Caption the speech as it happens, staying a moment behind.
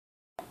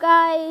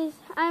guys,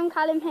 I'm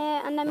Callum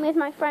here and I'm with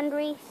my friend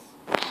Rhys.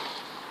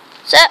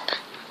 What's up?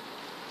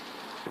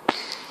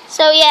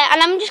 So yeah,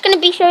 and I'm just going to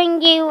be showing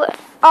you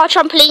our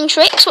trampoline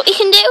tricks, what you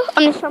can do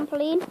on this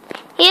trampoline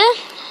here.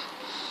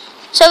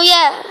 So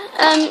yeah,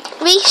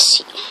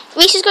 Rhys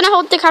is going to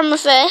hold the camera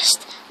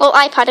first. Well,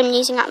 iPad I'm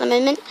using at the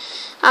moment.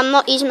 I'm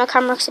not using my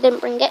camera because I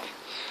didn't bring it.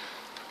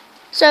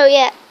 So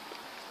yeah,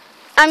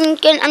 I'm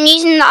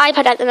using the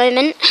iPad at the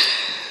moment.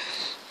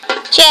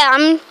 So yeah,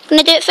 I'm going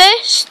to do it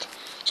first.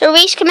 So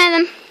Rhys, come here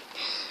then.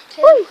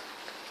 Woo!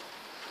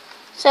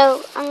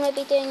 So I'm going to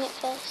be doing it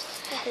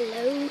first.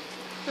 Hello.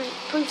 Right,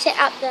 point it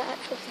at the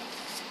actual thing.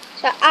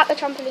 So at the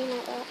trampoline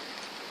like that.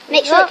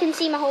 Make sure it can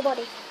see my whole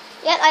body.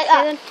 Yeah, like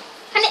that. Okay,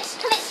 can it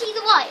see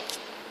the white?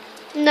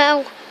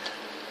 No.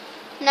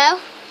 No?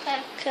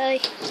 Okay.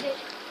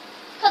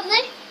 Can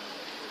they?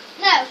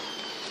 No.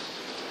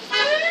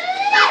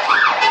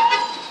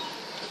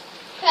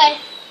 Okay.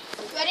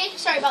 Ready?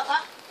 Sorry about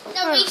that.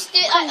 No, Rhys, do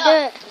it like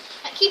that.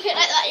 Right, keep it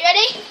like that. You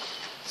ready?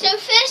 So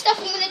first off,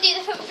 I'm going to do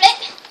the front flip.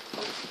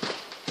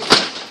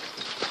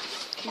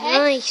 Okay.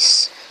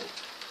 Nice.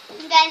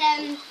 And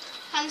then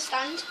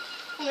handstand.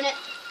 1 minute.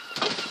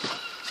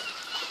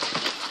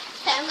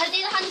 Okay, I'm going to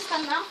do the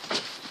handstand now.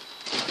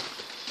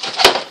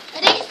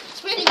 Ready?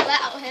 It's really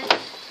wet out here.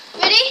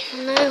 Ready?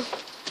 No.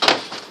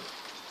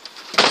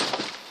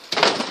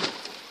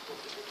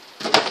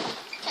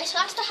 Okay, so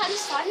that's the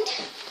handstand.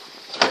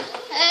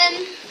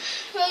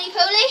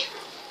 Roly-poly.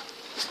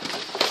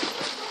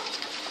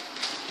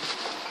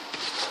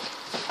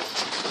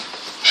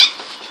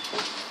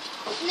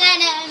 And then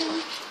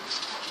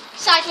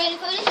side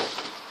roly-poly.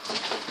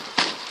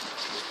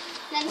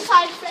 And then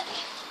side flip.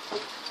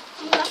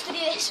 I'm going to have to do it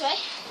this way.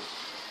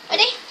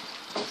 Ready?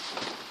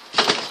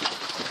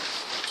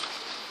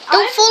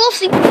 Don't fall off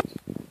the... I've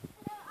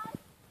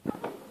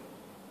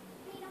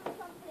been on the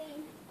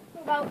trampoline for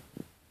about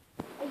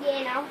a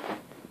year now.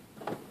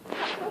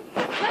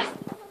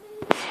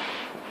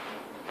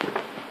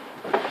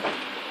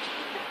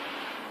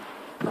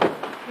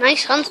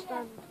 Nice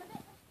handstand.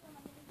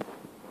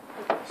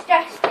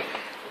 Stressed.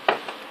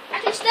 I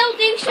can still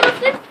do some of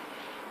them.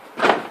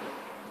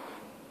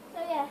 So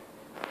yeah.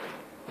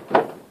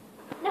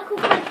 Knuckle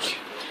punch.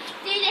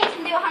 Do this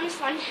and do a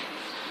handstand.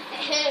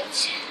 It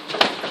hurts.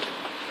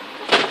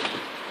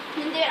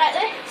 And then do it like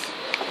this.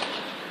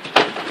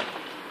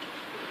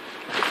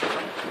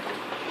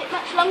 Bit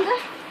much longer.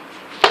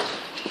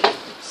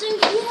 So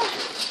yeah.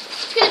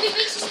 It's going to be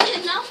Rhys's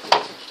turn now.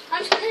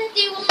 I'm just going to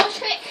do one more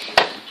trick.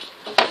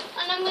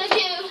 And I'm going to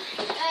do,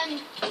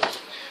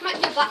 might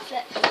do a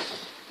backflip.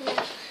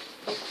 Yeah.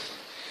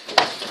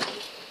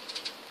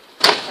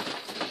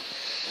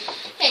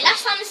 Okay,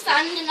 last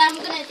handstand, and then I'm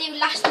going to do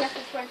last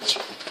knuckle crunch.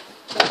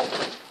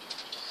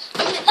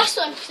 Last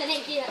one, because I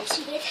didn't do that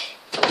too big.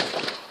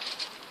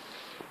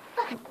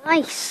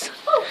 Nice.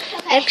 Oh,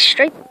 okay.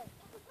 Extra.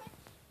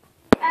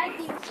 I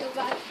think it's so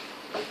bad.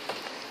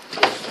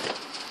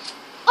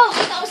 Oh,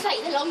 that was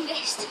like the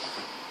longest.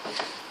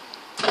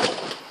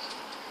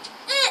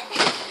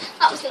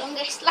 That was the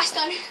longest. Last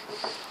one.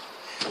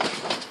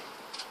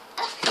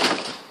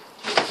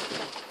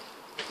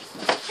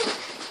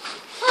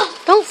 Oh,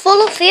 Don't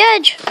fall off the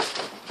edge.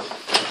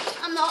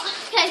 I'm not.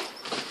 Okay,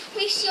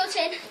 Rhys, your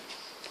turn.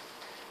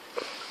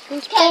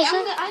 It's Okay,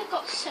 perfect. I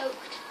got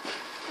soaked.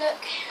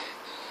 Look.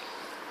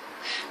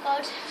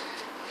 God.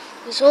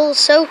 It's all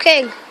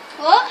soaking.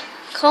 What?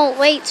 Can't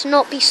wait to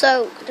not be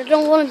soaked. I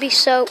don't want to be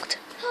soaked.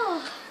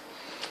 Oh.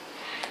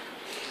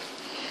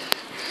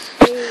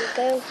 There you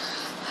go.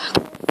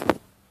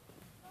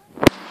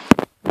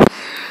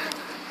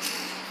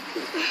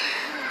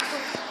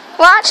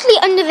 We're actually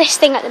under this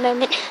thing at the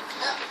moment.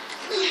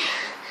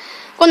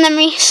 Go on then,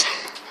 Rhys.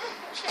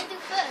 What should I do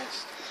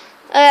first?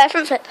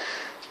 Front flip.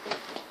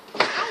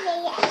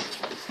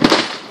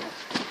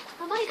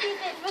 I might be a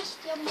bit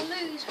rusty on the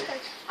moves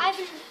because I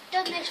haven't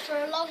done this for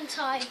a long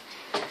time.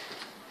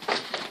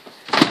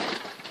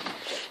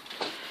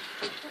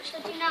 What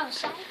should I do now? A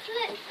side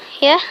flip?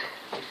 Yeah.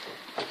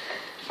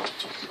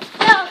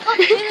 No, I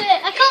can't do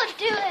it. I can't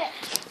do it.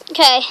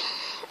 Okay.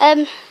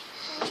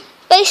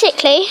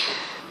 Basically,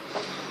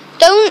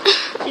 don't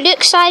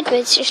look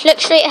sideways. Just look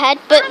straight ahead,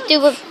 but do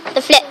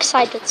the flip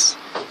sideways.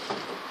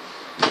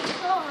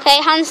 Okay,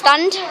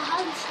 handstand.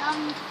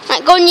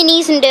 Right, go on your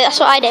knees and do it. That's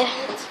what I do.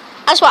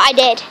 That's what I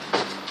did.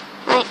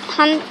 Right,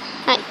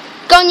 right,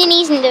 go on your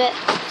knees and do it.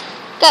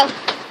 Go.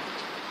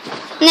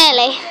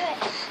 Nearly.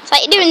 It's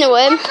like you're doing the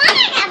worm. What,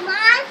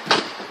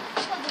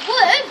 the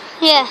worm?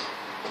 Yeah.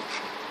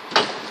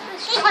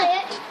 Let's try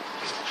it.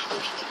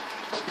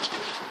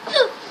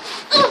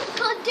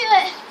 Can't do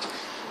it.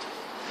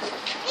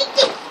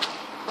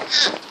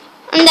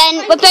 And then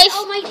we're both...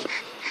 Oh my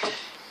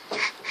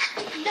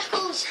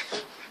knuckles.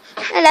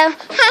 Hello.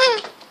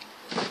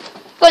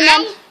 Go on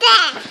then.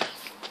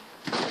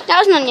 That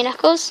wasn't on your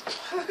knuckles.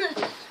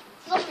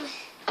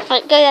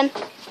 Right, go then.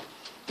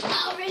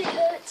 Oh, it really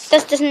hurts.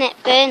 Doesn't it?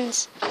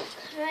 Burns.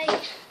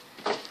 Right.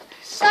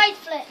 Side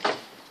flip.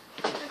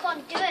 I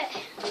can't do it.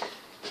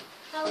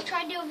 I will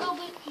try and do a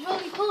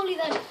roly-poly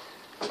then.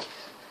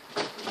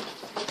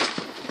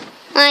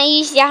 And I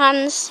use your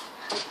hands.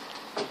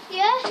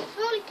 Yeah,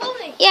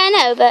 roly-poly. Yeah, I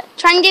know, but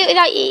try and do it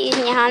without you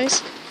using your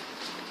hands.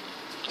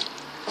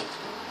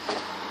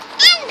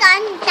 I'm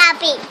going to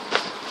Dabby.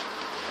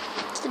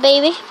 It's the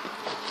baby.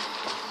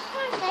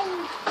 I'm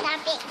going to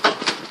Dabby.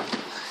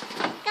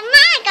 Come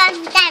on, going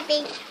to Dabby.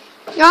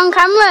 You're on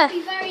camera.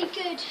 Be very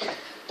good.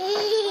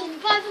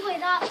 By the way,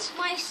 that's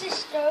my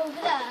sister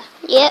over there.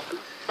 Yep.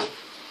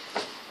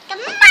 Come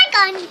on,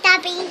 going to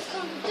Dabby.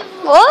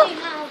 What? I'm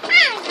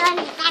going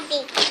to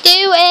Dabby.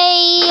 Do a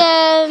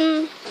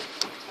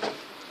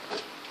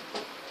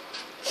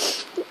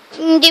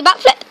do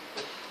backflip.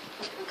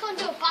 I can't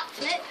do a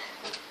backflip.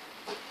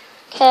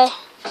 Okay.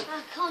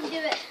 I can't do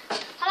it.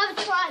 I'll have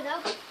a try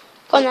though.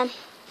 Go on then.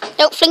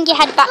 Don't fling your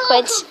head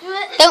backwards. I can't do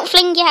it. Don't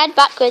fling your head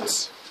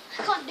backwards.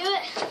 I can't do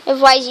it.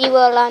 Otherwise you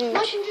will land.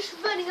 Imagine just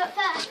running up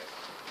there.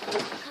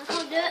 I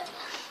can't do it.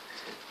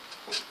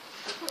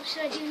 What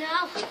should I do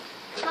now?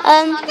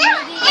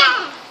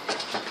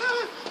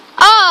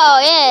 Oh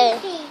yeah.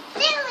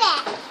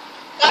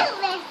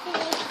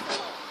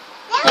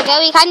 There we go,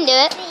 we can do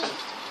it.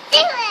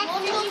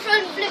 One more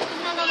front flip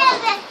and then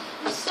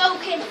I'm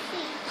soaking.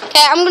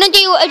 Okay, I'm gonna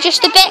do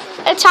just a bit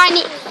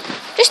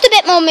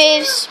more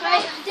moves.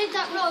 Right, I did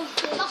that wrong.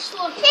 Last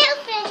one.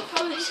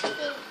 Promise.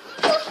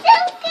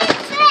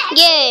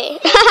 Yeah.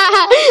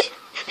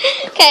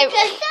 Okay,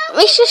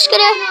 we're just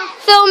gonna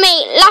film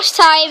it last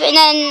time and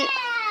then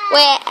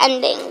we're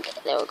ending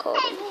the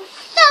recording.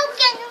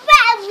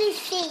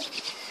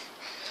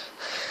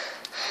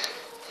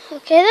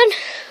 Okay then.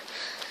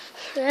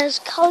 There's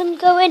Colin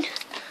going.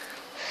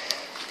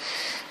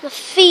 My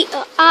feet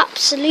are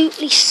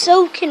absolutely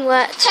soaking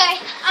wet. Okay,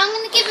 I'm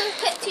going to give a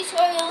quick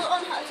tutorial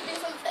on how to do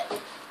front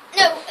flip.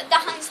 No, the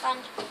handstand.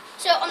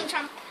 So on the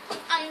tramp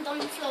and on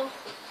the floor.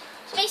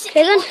 So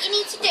basically what you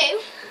need to do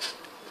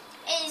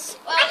is,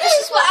 well, this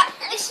is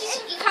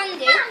what you can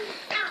do.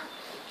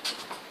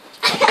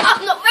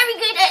 I'm not very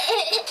good at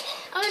it.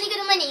 I'm only good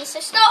on my knees,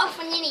 so start off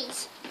on your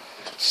knees.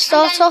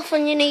 Start off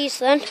on your knees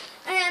then.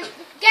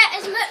 Get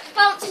as much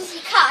bounce as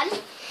you can,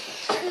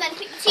 and then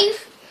put your 2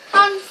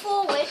 hands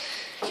forward.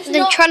 And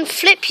then try and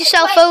flip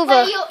yourself where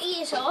over. your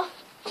ears are,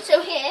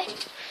 so here.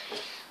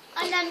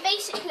 And then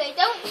basically,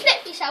 don't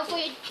flip yourself while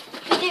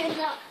you're doing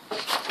that.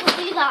 Don't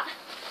do that.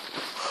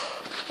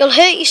 You'll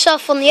hurt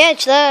yourself on the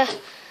edge there.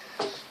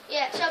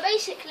 Yeah, so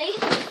basically,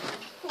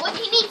 what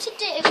you need to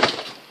do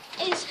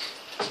is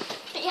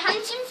put your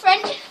hands in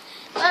front,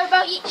 where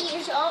about your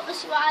ears are,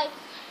 this is what I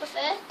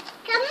prefer.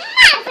 Come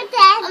on,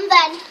 pretend. And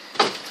then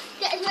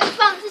get as much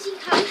bounce as you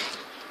can,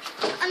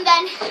 and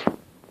then do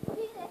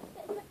this,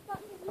 get as much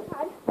bounce as you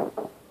can,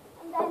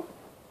 and then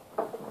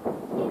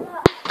do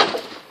that.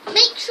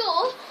 Make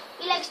sure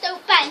your legs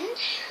don't bend,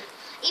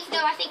 even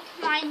though I think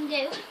mine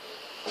do.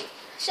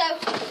 So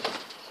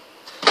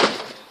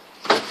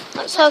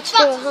That's how to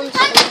do a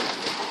handstand.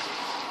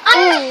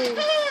 And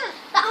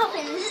that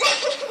happens.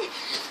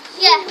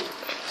 Yeah.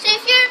 So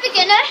if you're a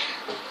beginner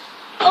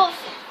of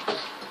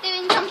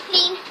doing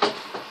trampoline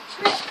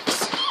tricks,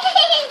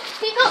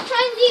 do not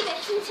try and do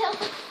this until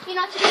you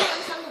know how to do it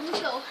stand on the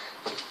floor.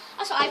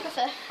 That's what I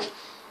prefer.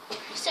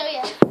 So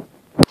yeah.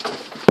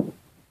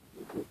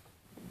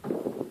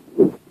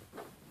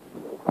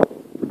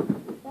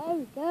 There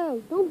we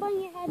go. Don't bang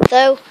your head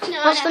though. No,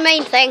 That's no. the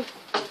main thing.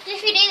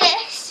 If you do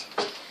this,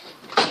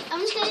 I'm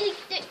just going to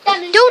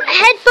demonstrate. Don't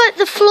headbutt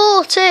the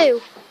floor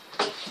too.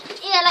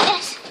 Yeah, like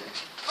this.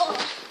 Oh.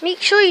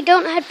 Make sure you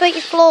don't headbutt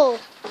your floor.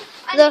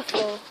 And The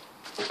floor.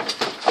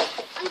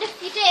 And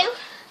if you do,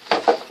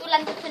 you'll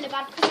end up in a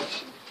bad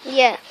position.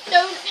 Yeah.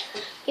 Don't.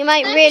 You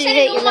might I'm really saying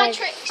hurt all your my leg.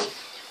 tricks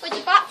with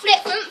the back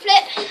flip, front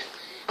flip,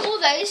 all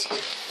those.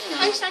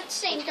 Handstand the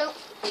same. Don't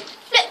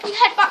flip your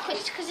head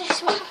backwards because this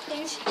is what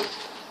happens.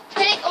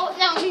 Ready? Oh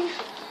no, I mean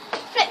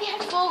flip your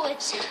head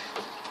forwards.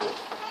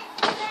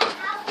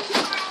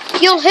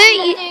 You'll hurt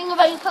You're you, doing a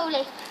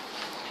roly-poly.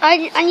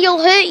 and you'll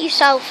hurt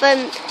yourself.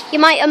 You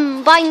might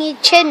bang your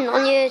chin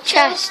on your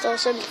chest or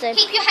something.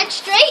 Keep your head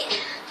straight.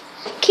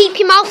 Keep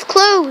your mouth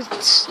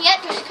closed. Yeah,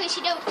 just in case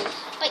you don't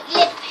like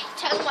lip,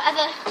 tongue,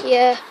 whatever.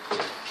 Yeah.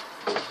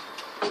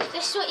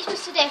 This is what you're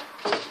supposed to do.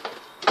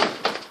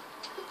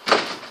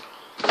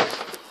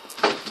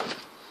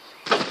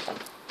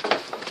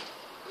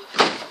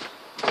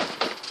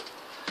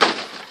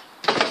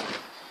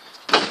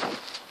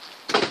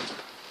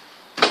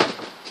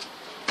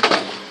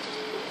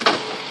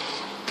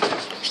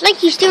 It's like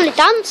he's doing a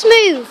dance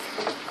move.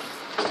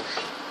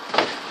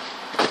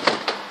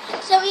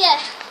 So yeah,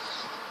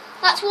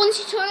 that's one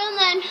tutorial, and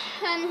then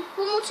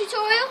one more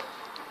tutorial.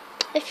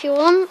 If you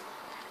want.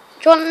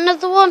 Do you want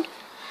another one?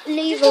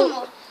 Leave Just one it.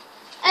 more.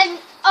 And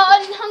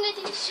I'm going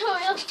to do a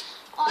tutorial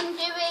on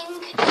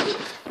doing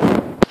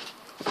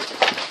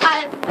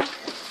front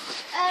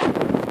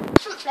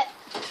flip.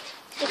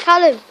 Hey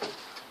Callum,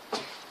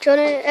 do you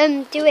want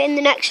to do it in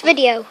the next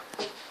video?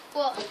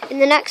 What? In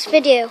the next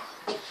video.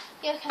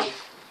 Yeah, okay.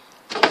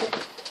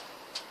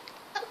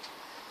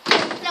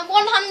 Now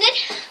one-handed.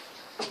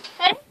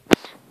 Ready?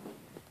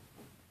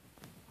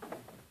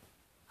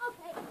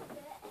 Okay, let's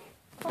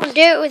do it.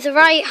 can't do it with the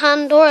right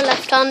hand or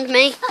left hand,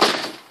 me. God,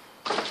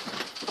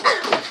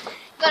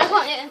 I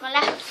can't do it with my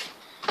left.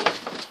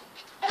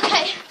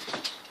 Okay.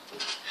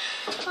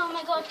 Oh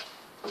my god.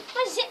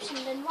 My zips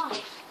have been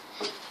white.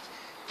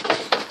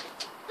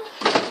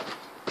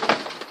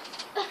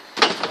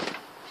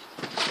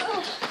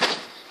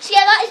 So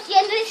yeah, that is the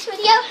end of this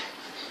video.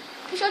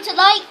 Be sure to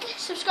like,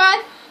 subscribe,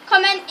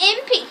 comment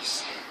in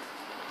peace.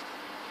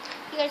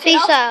 You gonna take it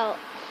Peace off? out.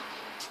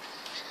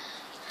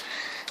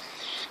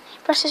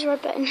 Press this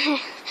red button here.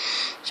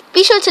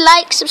 Be sure to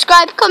like,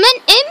 subscribe,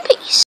 comment in peace.